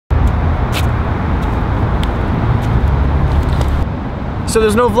So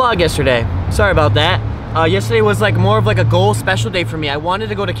there's no vlog yesterday. Sorry about that. Yesterday was like more of like a goal special day for me. I wanted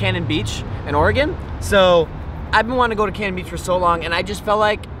to go to Cannon Beach in Oregon. So I've been wanting to go to Cannon Beach for so long, and I just felt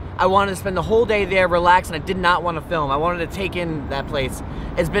like I wanted to spend the whole day there, relax, and I did not want to film. I wanted to take in that place.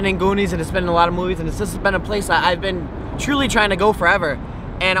 It's been in Goonies and it's been in a lot of movies, and it's just been a place I've been truly trying to go forever.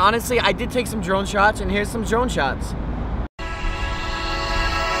 And honestly, I did take some drone shots, and here's some drone shots.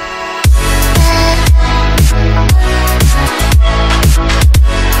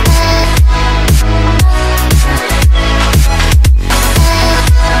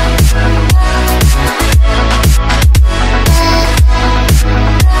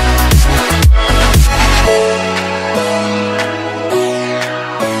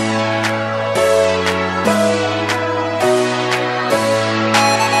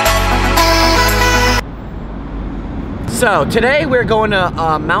 So today we're going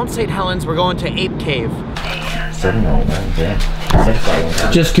to Mount St. Helens. We're going to Ape Cave.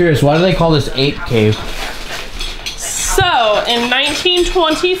 Just curious, why do they call this Ape Cave? So in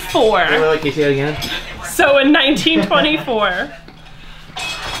 1924. Wait, can you say it again? So in 1924.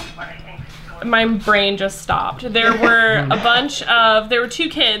 My brain just stopped. There were there were two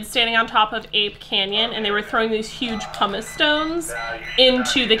kids standing on top of Ape Canyon, and they were throwing these huge pumice stones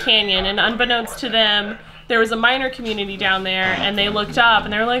into the canyon, and unbeknownst to them, there was a miner community down there, and they looked up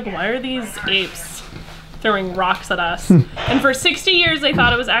and they were like, why are these apes throwing rocks at us? And for 60 years they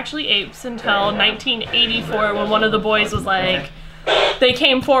thought it was actually apes until 1984, when one of the boys was like, they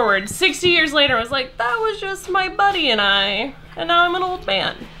came forward 60 years later, was like, that was just my buddy and I, and now I'm an old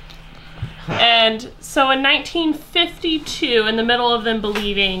man. And so in 1952, in the middle of them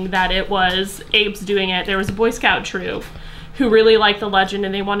believing that it was apes doing it, there was a Boy Scout troop who really liked the legend,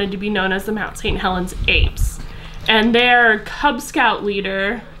 and they wanted to be known as the Mount St. Helens Apes. And their Cub Scout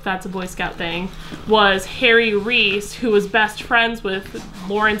leader, if that's a Boy Scout thing, was Harry Reese, who was best friends with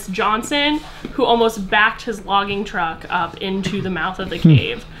Lawrence Johnson, who almost backed his logging truck up into the mouth of the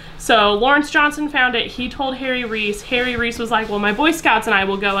cave. So Lawrence Johnson found it, he told Harry Reese was like, well, my Boy Scouts and I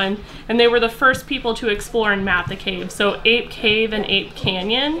will go in, and they were the first people to explore and map the cave. So Ape Cave and Ape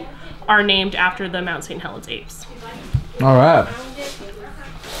Canyon are named after the Mount St. Helens Apes. All right.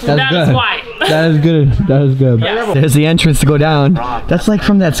 That is why. That is good. That is good. Yes. There's the entrance to go down. That's like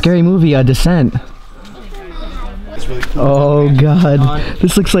from that scary movie, Descent. It's really cool. Oh god,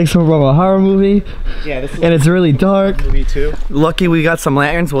 this looks like some from a horror movie. Yeah, this is and it's really dark. Movie too. Lucky we got some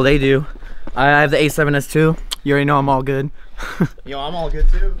lanterns. Well, they do. I have the A7S too. You already know I'm all good. Yo, I'm all good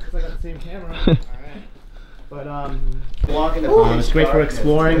too because I got the same camera. All right. But it's great for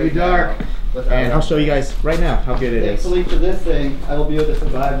exploring. Dark. And I'll show you guys right now how good it is. Thankfully for this thing, I will be able to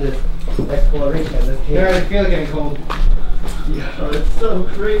survive this exploration of this cave. I already feel getting cold. Yeah, it's so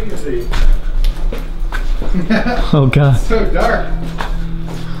crazy. Oh god. It's so dark.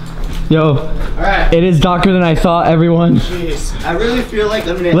 Yo. Alright. It is darker than I thought, everyone. Jeez. I really feel like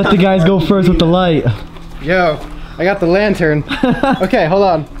I'm gonna let the guys go first with the light. Yo, I got the lantern. Okay, hold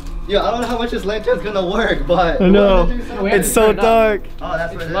on. Yo, I don't know how much this lantern's gonna work, but I know. It's so dark. Oh,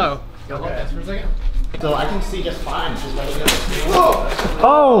 that's what it is. Low. Yo, hold this for a second. So I can see just fine. Just let it go.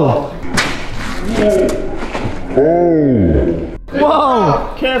 Oh! Whoa!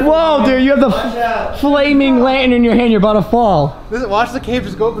 Whoa, dude, you have the flaming lantern in your hand. You're about to fall. Watch the cave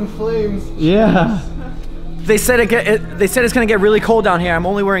just go up in flames. Yeah. They said they said it's gonna get really cold down here. I'm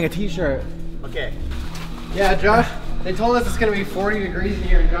only wearing a t-shirt. Okay. Yeah, Josh. They told us it's gonna be 40 degrees in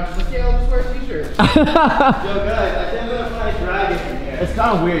here, and Josh was like, yeah, I'll just wear a t-shirt. Yo, guys, I think I'm gonna find a dragon in here. It's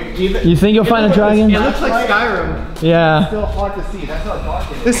kind of weird. You think you'll find a dragon? It looks like Skyrim. Yeah. It's still hard to see. That's how dark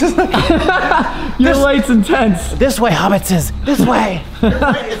it is. This is like... Your light's intense. This way, hobbitses. This way.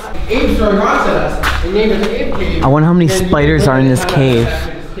 Apes throwing rocks at us. They named it the Ape Cave. I wonder how many spiders are in this cave.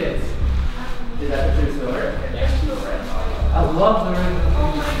 I love the ring.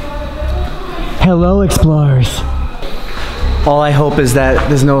 Hello, explorers. All I hope is that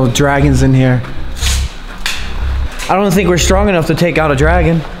there's no dragons in here. I don't think we're strong enough to take out a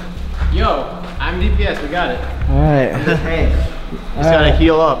dragon. Yo, I'm DPS. We got it. All right. Hey, Just gotta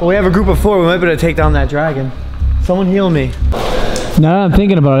heal up. Well, we have a group of 4. We might be able to take down that dragon. Someone heal me. Now that I'm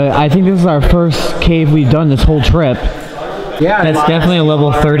thinking about it, I think this is our first cave we've done this whole trip. Yeah, that's definitely a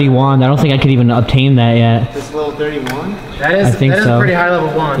level 31. I don't think I could even obtain that yet. This level 31? That is, I think that is so. Pretty high level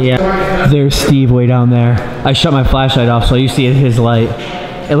 1. Yeah. There's Steve way down there. I shut my flashlight off so you see his light.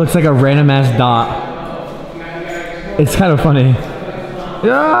 It looks like a random ass dot. It's kind of funny.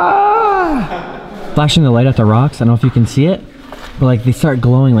 Ah! Flashing the light at the rocks. I don't know if you can see it, but like they start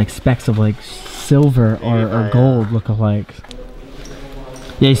glowing like specks of like silver or gold look-alikes.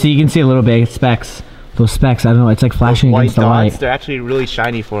 Yeah, you see, you can see a little bit specks. Those specks, I don't know, it's like flashing against the light. They're actually really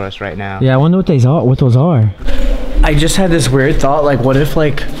shiny for us right now. Yeah, I wonder what those are. I just had this weird thought, like what if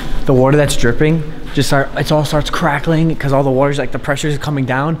like the water that's dripping it all starts crackling because all the water's like the pressure is coming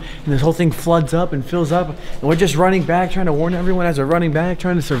down and this whole thing floods up and fills up and we're just running back trying to warn everyone as we're running back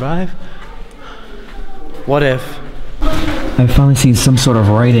trying to survive. What if? I've finally seen some sort of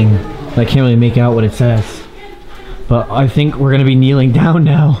writing. I can't really make out what it says. But I think we're gonna be kneeling down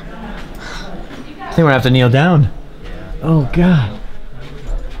now. I think we're gonna have to kneel down. Oh God.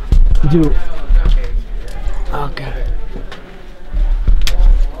 Dude. Oh God.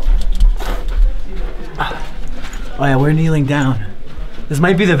 Oh yeah, we're kneeling down. This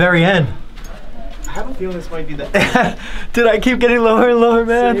might be the very end. I have a feeling this might be the end. Dude, I keep getting lower and lower,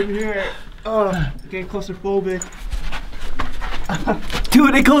 man. Same here. Oh, getting claustrophobic.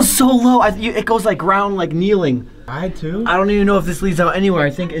 Dude, it goes so low. It goes like ground, like kneeling. I too. I don't even know if this leads out anywhere. I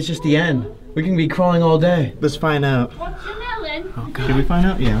think it's just the end. We can be crawling all day. Let's find out. What's your melon? Oh, God. Did we find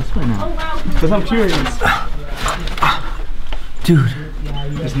out? Yeah, let's find out. Oh wow. Because I'm curious. Dude.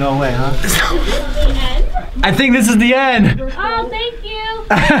 There's no way, huh? The end? I think this is the end. Oh, thank you.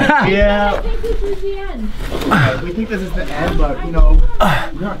 Yeah. I think this is the end. Okay, we think this is the end, but you know,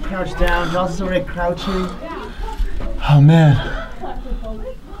 we're not crouched down. We're also already crouching. Oh man.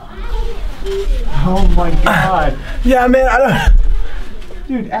 Oh my God. Yeah, man. I don't.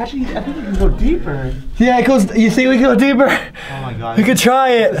 Dude, actually, I think we can go deeper. Yeah, it goes. You think we can go deeper? Oh my God. We could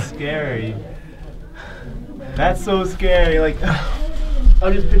try it. That's scary. That's so scary. Like,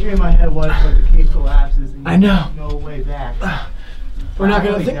 I'm just picturing in my head what if like, the cave collapses and I know. no way back. We're not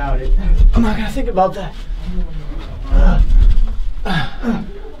gonna I think. doubt it. I'm not gonna think about that.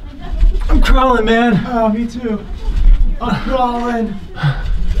 I'm crawling, man. Oh, me too. I'm crawling.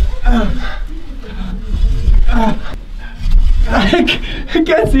 It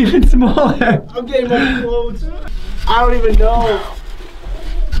gets even smaller. I'm getting my clothes. I don't even know.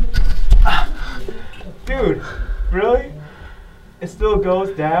 Dude, really? It still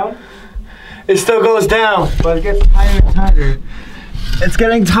goes down? It still goes down. But it gets tighter and tighter. It's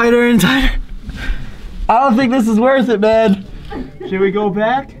getting tighter and tighter. I don't think this is worth it, man. Should we go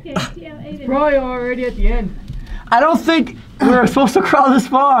back? It's Probably already at the end. I don't think we're supposed to crawl this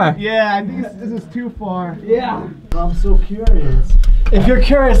far. Yeah, I think this is too far. Yeah. I'm so curious. If you're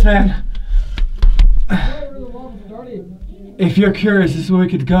curious, man. If you're curious, this is where we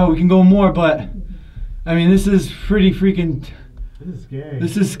could go. We can go more, but I mean, this is pretty freaking. This is scary.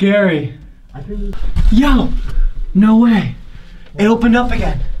 This is scary. I think. Yo, no way. It opened up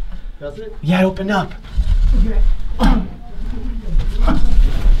again. Does it? Yeah, it opened up. Okay.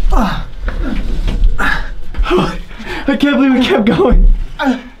 I can't believe we kept going.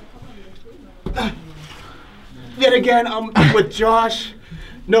 Yet again, I'm with Josh.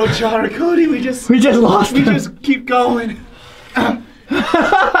 No John or Cody. We just lost We them. just keep going.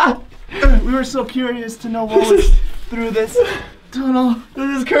 We were so curious to know what was through this tunnel.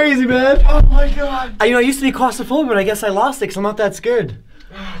 This is crazy, man. Oh my God. You know, I used to be claustrophobic, but I guess I lost it because I'm not that scared.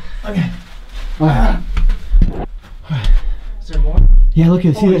 Okay. Is there more? Yeah, look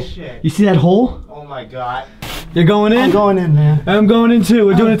at Holy see that. shit. You see that hole? Oh my God. You're going in? I'm going in, man. I'm going in too.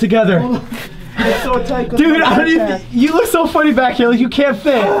 We're doing it together. It's so tight. Dude, I don't even. You look so funny back here. Like you can't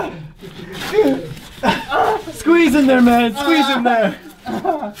fit. Squeeze in there, man. Squeeze in there.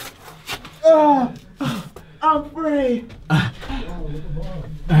 I'm free.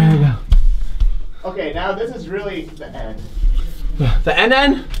 There you go. Okay, now this is really the end. The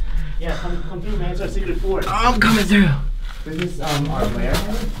end? Yeah, come through, man. It's our secret fort. I'm coming through. This is our lair.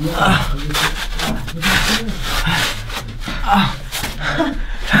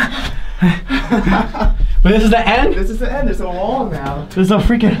 But this is the end? This is the end. There's a wall now. There's no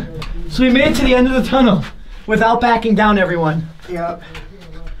freaking. So we made it to the end of the tunnel without backing down, everyone. Yep.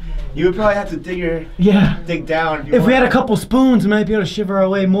 You would probably have to dig down. If we had a couple spoons, we might be able to shiver our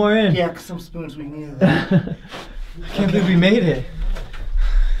way more in. Yeah, some spoons we needed. That. I can't believe we made it.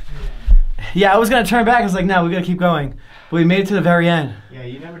 Yeah, I was gonna turn back. I was like, no, we gotta keep going. But we made it to the very end. Yeah,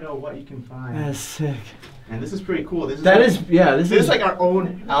 you never know what you can find. That's sick. And this is pretty cool. This is This is like our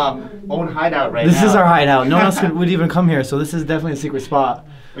own hideout right now. This is our hideout. No one else would even come here, so this is definitely a secret spot.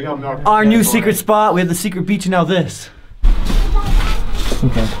 We got more Our new secret spot. We have the secret beach and now this.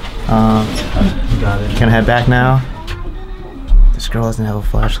 Okay. Got it. Can I head back now? This girl doesn't have a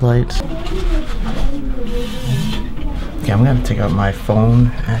flashlight. Okay, I'm gonna take out my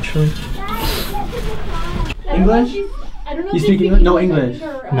phone actually. English? I don't know You speak English? No English.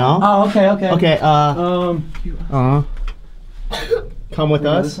 No? Oh, okay, okay. Okay, come with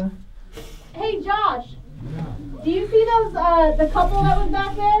us. Hey Josh, do you see those the couple that was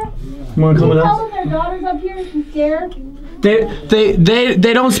back there? You wanna come with us? Tell them their daughter's up here. She's scared.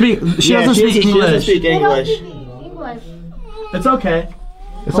 They don't speak. She doesn't speak English. She doesn't speak They don't English. speak English. It's okay.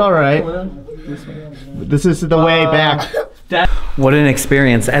 It's all right. This is the way back. What an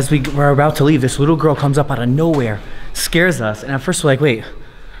experience. As we were about to leave, this little girl comes up out of nowhere, scares us, and at first we're like, wait,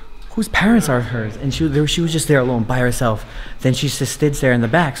 whose parents are hers? And she was just there alone by herself. Then she just sits there in the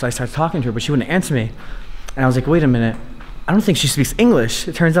back, so I started talking to her, but she wouldn't answer me. And I was like, wait a minute, I don't think she speaks English.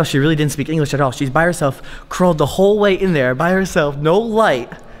 It turns out she really didn't speak English at all. She's by herself, crawled the whole way in there by herself, no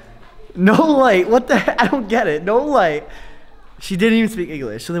light. No light, what the heck? I don't get it, no light. She didn't even speak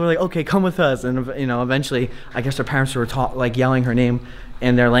English. So they were like, okay, come with us. And you know, eventually, I guess her parents were like yelling her name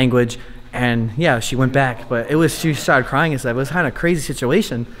in their language. And yeah, she went back, but she started crying and stuff. It was kind of a crazy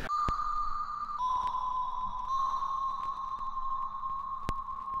situation.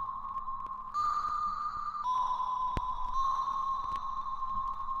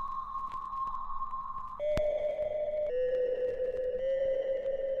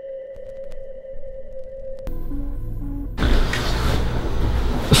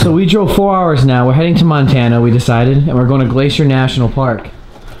 So we drove 4 hours now. We're heading to Montana, we decided, and we're going to Glacier National Park.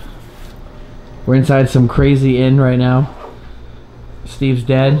 We're inside some crazy inn right now. Steve's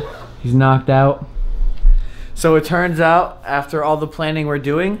dead. He's knocked out. So it turns out, after all the planning we're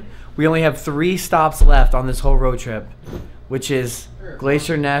doing, we only have 3 stops left on this whole road trip, which is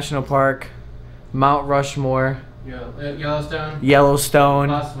Glacier National Park, Mount Rushmore, Yellowstone,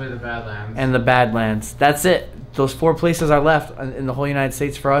 possibly the Badlands, and the Badlands. That's it. Those 4 places are left in the whole United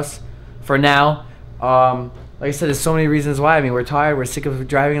States for us, for now. Like I said, there's so many reasons why. I mean, we're tired. We're sick of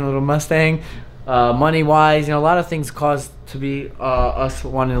driving a little Mustang. Money-wise, you know, a lot of things caused to be us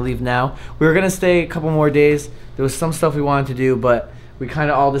wanting to leave now. We were gonna stay a couple more days. There was some stuff we wanted to do, but we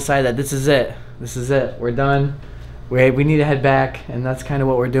kind of all decided that this is it. This is it. We're done. We need to head back, and that's kind of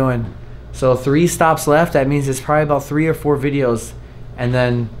what we're doing. So 3 stops left. That means it's probably about 3 or 4 videos, and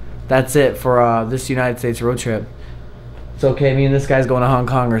then that's it for this United States road trip. It's okay, me and this guy's going to Hong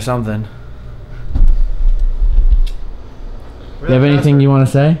Kong or something. You have anything you want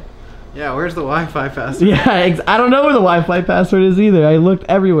to say? Yeah, where's the Wi-Fi password? Yeah, I don't know where the Wi-Fi password is either. I looked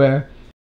everywhere.